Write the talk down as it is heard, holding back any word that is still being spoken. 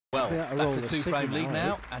Well, that's a two-frame lead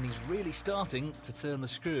now, and he's really starting to turn the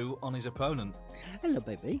screw on his opponent. Hello,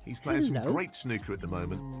 baby. He's playing some great snooker at the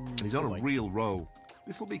moment, and he's on a real roll.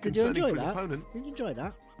 This will be concerning for his opponent. Did you enjoy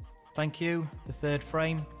that? Thank you. The third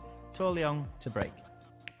frame. Torleon to break.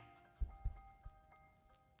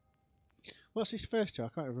 What's his first two? I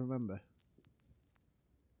can't even remember.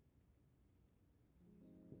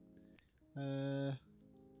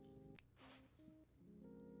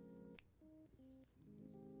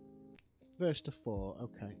 Verse to 4,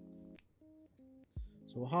 okay.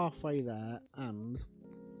 So we're halfway there, and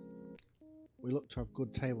we look to have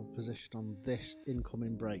good table position on this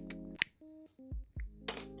incoming break.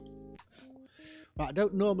 But I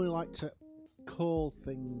don't normally like to call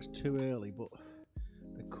things too early, but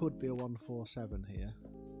there could be a 1-4-7 here.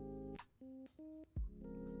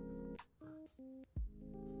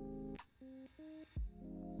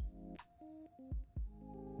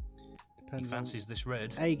 He fancies this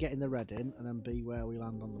red. A, getting the red in, and then B, where we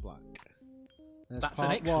land on the black. There's That's an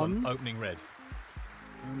excellent opening red.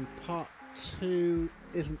 And part 2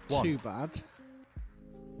 isn't too bad.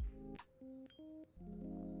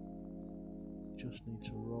 Just need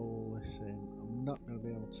to roll this in. I'm not going to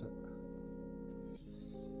be able to...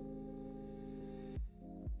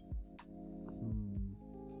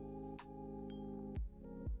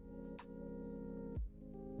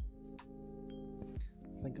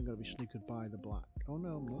 I think I'm going to be snookered by the black. Oh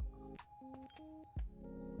no, I'm not.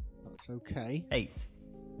 That's okay. 8.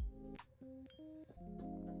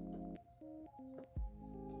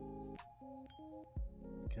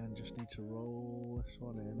 Again, just need to roll this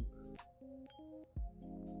one in.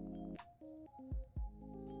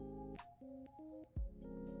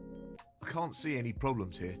 I can't see any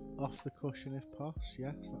problems here. Off the cushion if pass,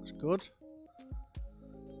 yes, that's good.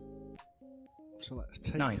 So let's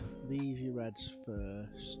take 9. the easy reds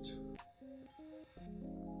first.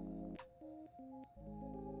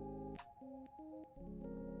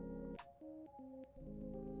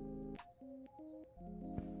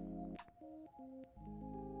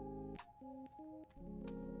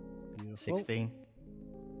 Beautiful. 16.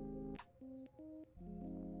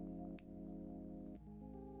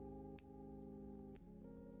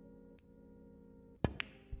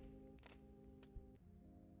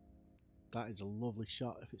 That is a lovely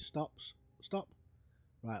shot. If it stops, stop.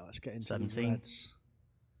 Right, let's get into 17. these reds.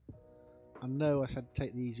 I know I said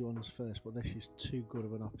take the easy ones first, but this is too good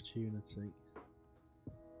of an opportunity.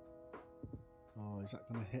 Oh, is that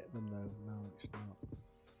going to hit them though? No, it's not.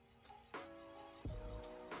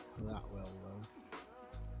 That will though.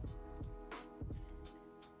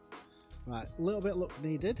 Right, a little bit of luck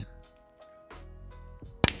needed.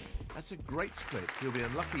 That's a great split. He'll be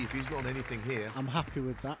unlucky if he's not on anything here. I'm happy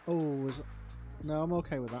with that. Oh, no, I'm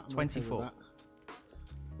okay with that. I'm 24. Okay with that.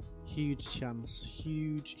 Huge chance.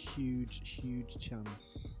 Huge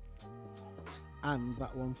chance. And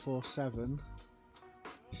that 1-4-7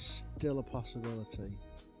 is still a possibility.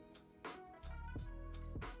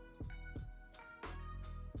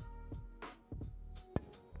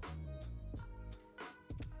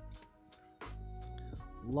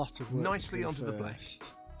 Lot of work nicely onto the black.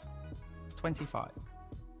 25.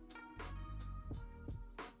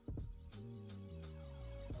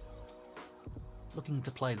 Looking to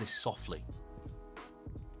play this softly.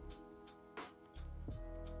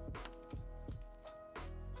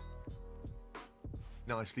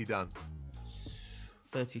 Nicely done.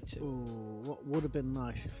 32. Oh, what would have been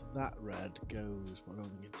nice if that red goes, but I don't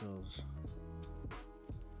think it does.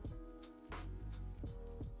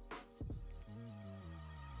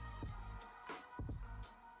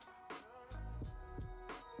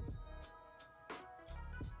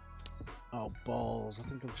 Oh, balls. I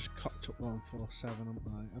think I've just cocked up 1-4-7, haven't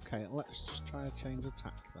I? Okay, let's just try a change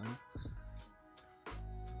attack then.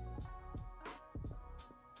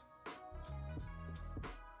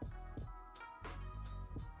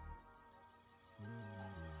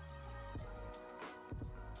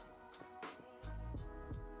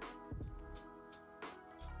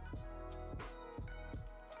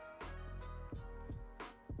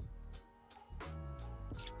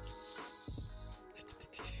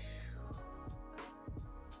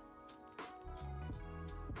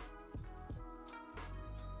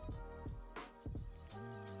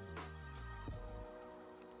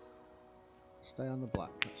 Stay on the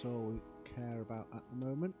black, that's all we care about at the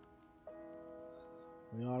moment.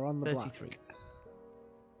 We are on the 33. black.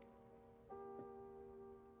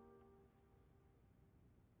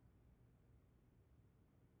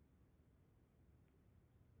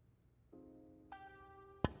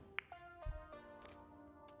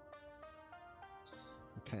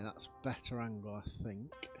 Okay, that's better angle, I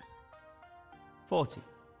think. 40.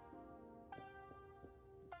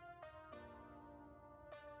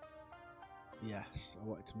 Yes, I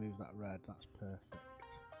wanted to move that red. That's perfect.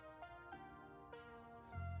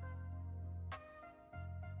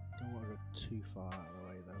 Don't want to go too far out of the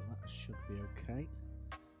way though. That should be okay.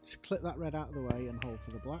 Just clip that red out of the way and hold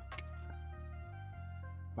for the black.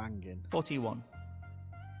 Banging. 41.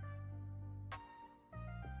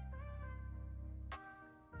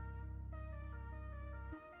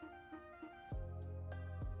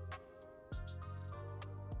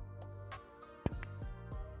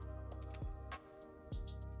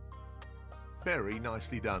 Very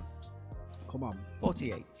nicely done. Come on.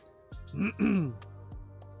 48.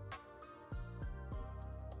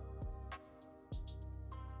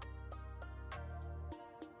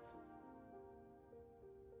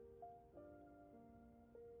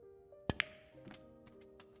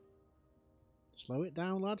 Slow it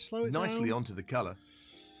down, lad. Slow it down. Nicely onto the colour.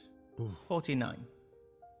 49.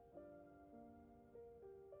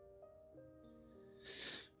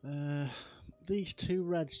 These two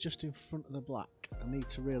reds just in front of the black. I need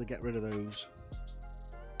to really get rid of those.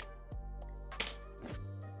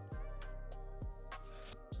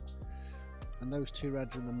 And those two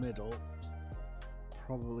reds in the middle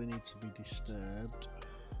probably need to be disturbed.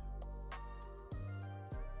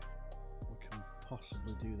 We can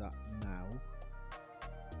possibly do that now.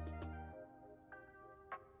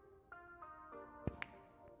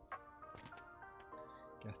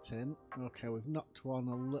 Get in. Okay, we've knocked one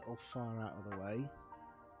a little far out of the way.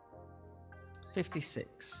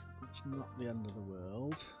 56. It's not the end of the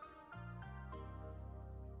world.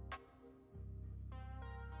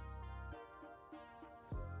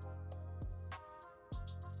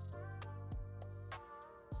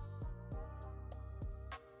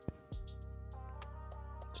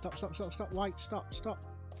 Stop, stop, stop, stop, light, stop, stop.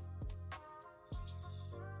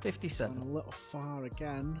 57. And a little far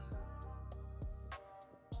again.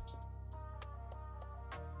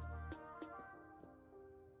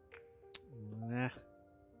 Nah.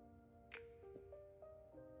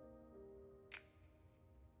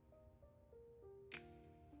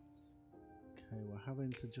 Okay, we're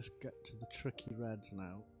having to just get to the tricky reds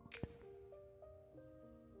now.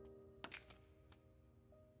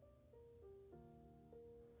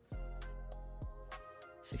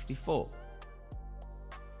 $64.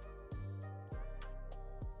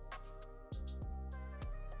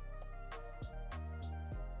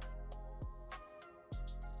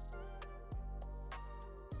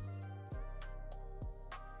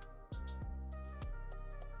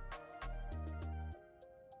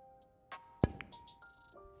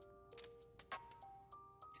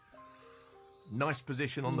 Nice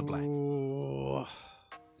position on the black. Ooh.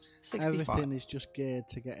 65. Everything is just geared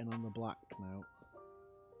to getting on the black now.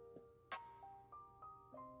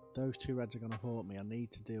 Those two reds are going to haunt me. I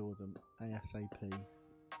need to deal with them ASAP.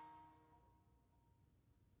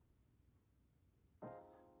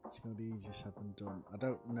 It's going to be easier said than done. I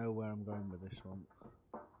don't know where I'm going with this one.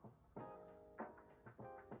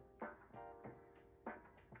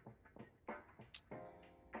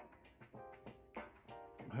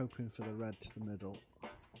 I'm hoping for the red to the middle.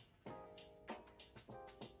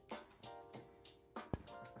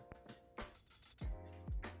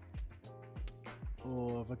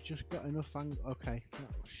 Or have I just got enough angle? Okay, that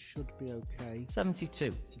should be okay.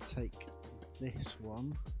 72. To take this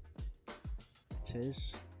one. It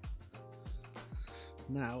is.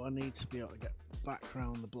 Now I need to be able to get back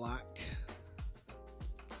around the black.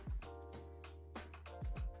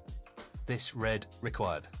 This red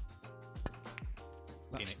required.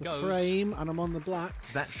 That's In it the goes. frame, and I'm on the black.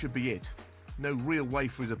 That should be it. No real way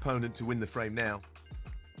for his opponent to win the frame now.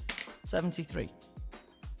 73.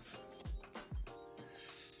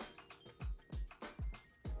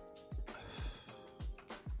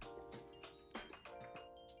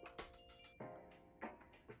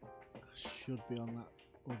 Should be on that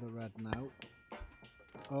other red now.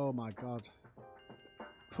 Oh my god.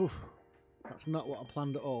 Whew. That's not what I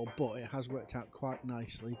planned at all, but it has worked out quite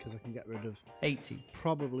nicely because I can get rid of 80.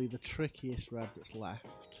 probably the trickiest red that's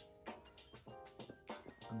left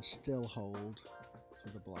and still hold for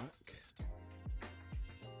the black.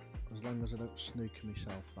 As long as I don't snooker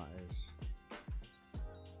myself, that is.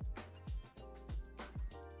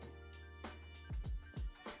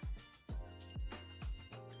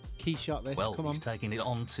 Key shot this, Well, come on. he's taking it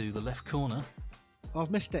on to the left corner. Oh,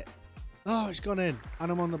 I've missed it. Oh, it's gone in.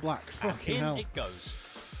 And I'm on the black. Fucking in hell. it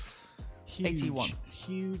goes. Huge, 81.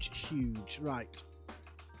 huge, huge. Right.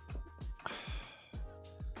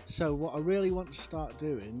 So what I really want to start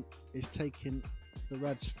doing is taking the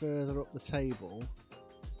reds further up the table.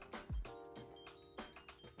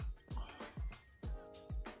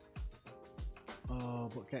 Oh,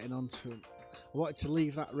 but getting onto them. I wanted to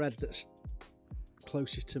leave that red that's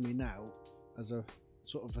closest to me now as a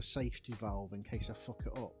sort of a safety valve in case I fuck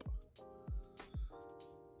it up.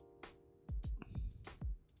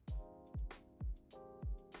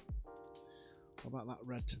 What about that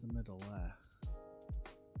red to the middle there?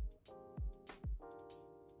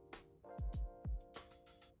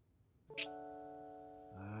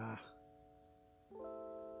 Ah.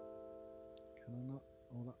 Can I not?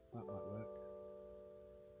 Oh, that might work.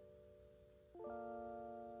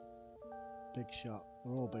 Big shot.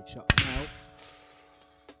 They're all big shots now.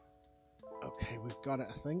 Okay, we've got it,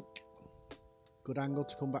 I think. Good angle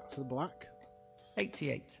to come back to the black.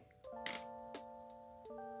 88.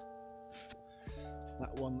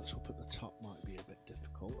 That one that's up at the top might be a bit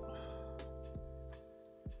difficult.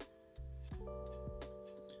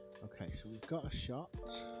 Okay, so we've got a shot.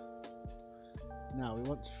 Now we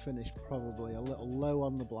want to finish probably a little low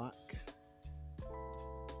on the black.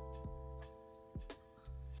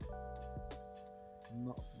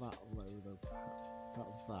 Not that low though, perhaps.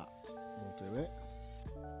 That will do it.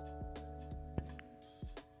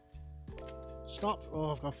 Stop!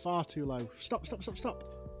 Oh, I've gone far too low. Stop, stop, stop, stop!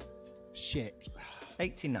 Shit.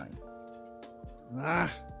 89.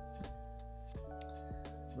 Ah!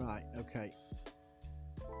 Right, okay.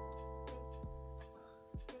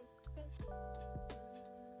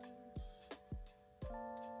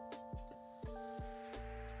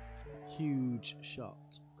 Huge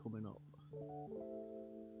shot coming up.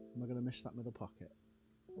 Am I going to miss that middle pocket?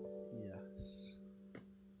 Yes.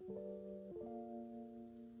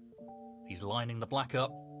 He's lining the black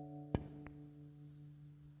up.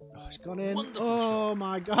 Oh, it's gone in. Wonderful Oh shot.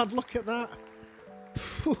 my God, look at that.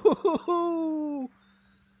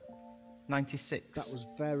 96. That was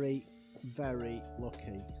very, very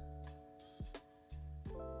lucky.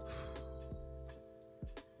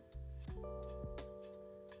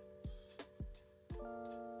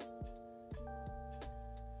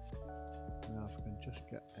 Now if I can just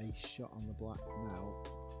get a shot on the black now.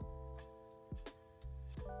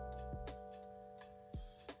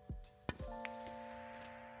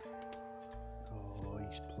 Oh,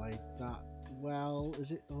 he's played that well.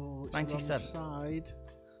 Is it? Oh, it's 97. the wrong side.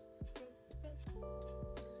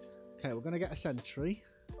 Okay, we're going to get a century.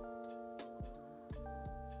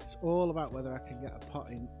 It's all about whether I can get a pot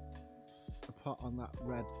on that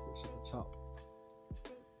red that's at the top.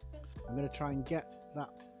 I'm going to try and get that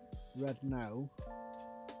red now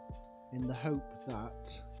in the hope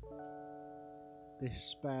that this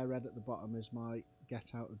spare red at the bottom is my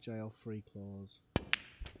get out of jail free clause.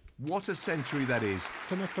 What a century that is.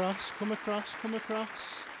 Come across, come across, come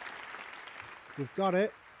across. We've got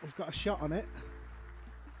it. We've got a shot on it.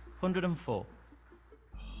 104.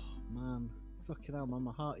 Oh, man. Fucking hell, man.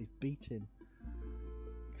 My heart is beating.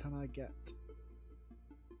 Can I get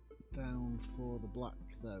down for the black,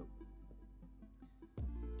 though?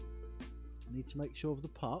 I need to make sure of the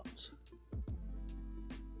pot.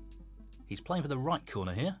 He's playing for the right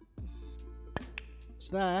corner here. It's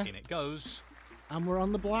there. In it goes. And we're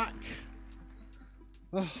on the black.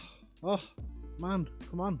 Oh, man.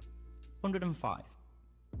 Come on. 105.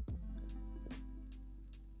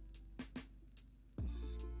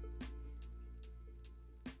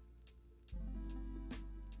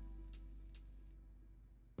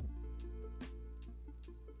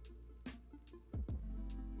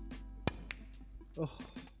 Oh.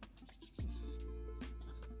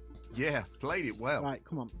 Yeah, played it well. Right,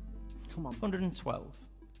 come on. Come on. 112.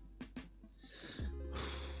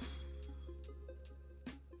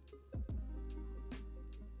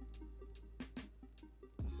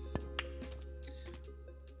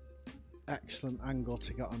 Excellent angle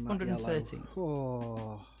to get on that 130. Yellow.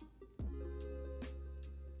 Oh.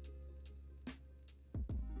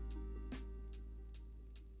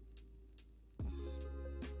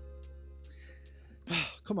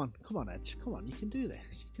 Come on, Edge. Come on, you can do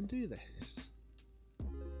this. You can do this.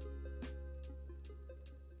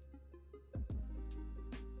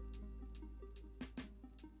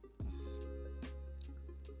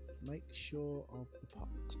 Make sure of the pot.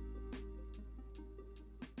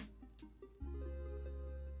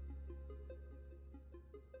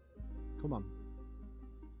 Come on.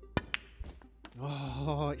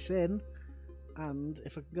 Oh, it's in. And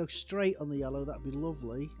if I can go straight on the yellow, that'd be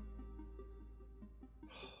lovely.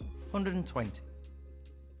 120.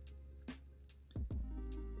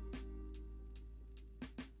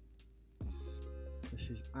 This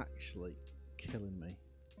is actually killing me.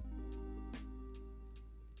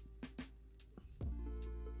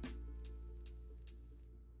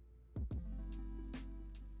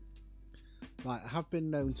 Right, I have been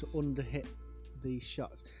known to underhit these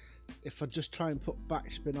shots. If I just try and put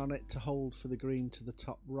backspin on it to hold for the green to the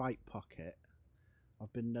top right pocket,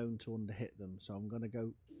 I've been known to underhit them, so I'm going to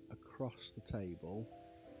go across the table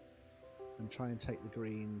and try and take the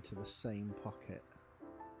green to the same pocket.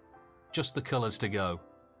 Just the colours to go.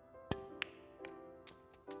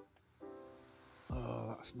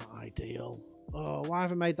 Oh, that's not ideal. Oh, why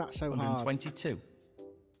have I made that so hard? 122.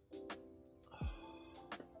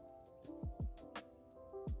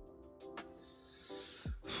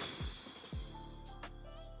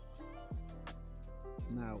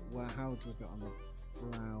 Now, how do I get on the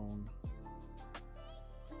brown?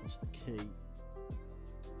 That's the key.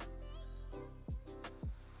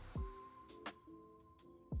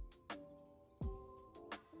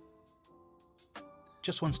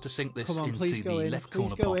 Just wants to sink this Come on, into please go the in. left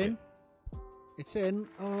Please corner go pocket. in. It's in.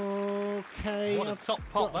 Okay. What a I've top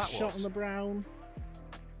pot got that a shot was. on the brown.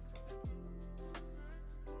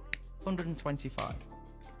 125.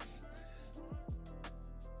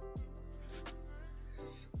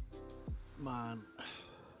 Man,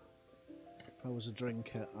 if I was a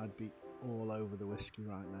drinker, I'd be all over the whiskey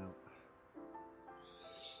right now.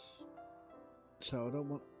 So I don't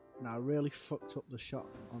want... Now, I really fucked up the shot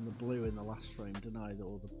on the blue in the last frame, didn't I?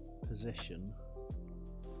 Or the position.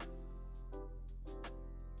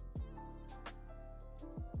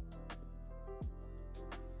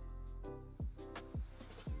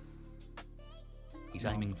 He's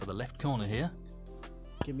aiming for the left corner here.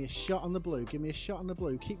 Give me a shot on the blue. Give me a shot on the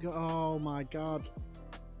blue. Keep going. Oh, my God.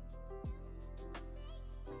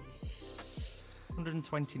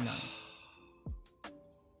 129.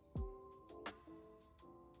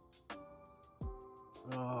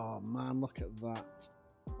 Oh, man, look at that.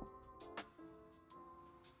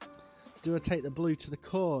 Do I take the blue to the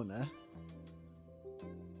corner?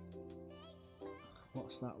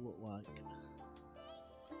 What's that look like?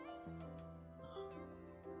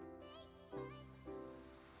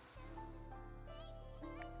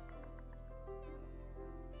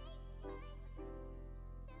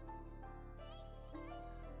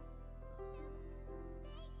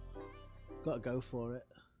 Got to go for it.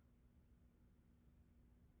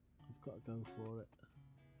 I've got to go for it.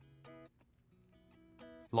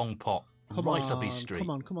 Long pot. Come right on, up his street. come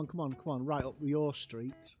on. Right up your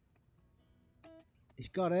street. He's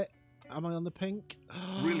got it. Am I on the pink?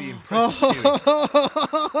 Really impressive.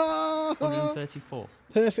 134.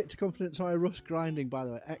 Perfect to complement my rush grinding, by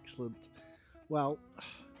the way. Excellent. Well,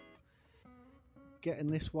 getting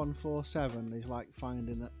this 147 is like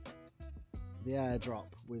finding the airdrop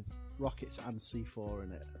with rockets and C4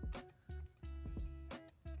 in it.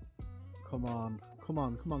 Come on.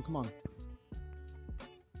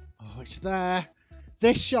 Oh, it's there.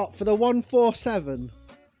 This shot for the 147.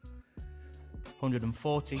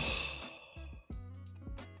 140.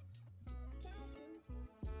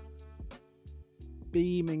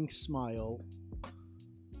 Beaming smile.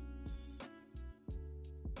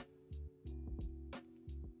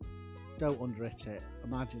 Don't underhit it.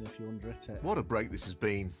 Imagine if you underhit it. What a break this has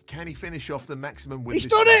been. Can he finish off the maximum with He's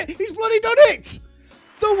this? done it! He's bloody done it!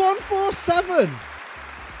 The 147!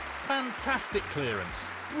 Fantastic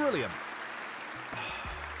clearance. Brilliant.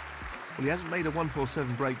 Well, he hasn't made a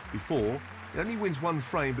 147 break before. He only wins one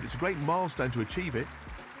frame, but it's a great milestone to achieve it.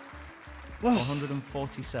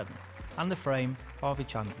 147. And the frame, Harvey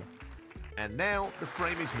Chandler. And now the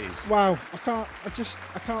frame is his. Wow, I can't.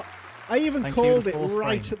 I even Thank you, called the it fourth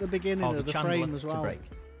right frame. at the beginning Harvey of the Chandler frame as to well. break.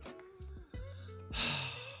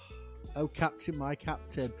 Oh, captain, my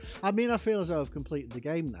captain. I mean, I feel as though I've completed the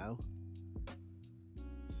game now.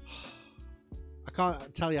 I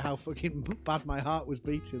can't tell you how fucking bad my heart was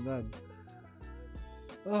beating then.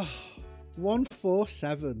 Oh,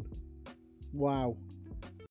 147. Wow.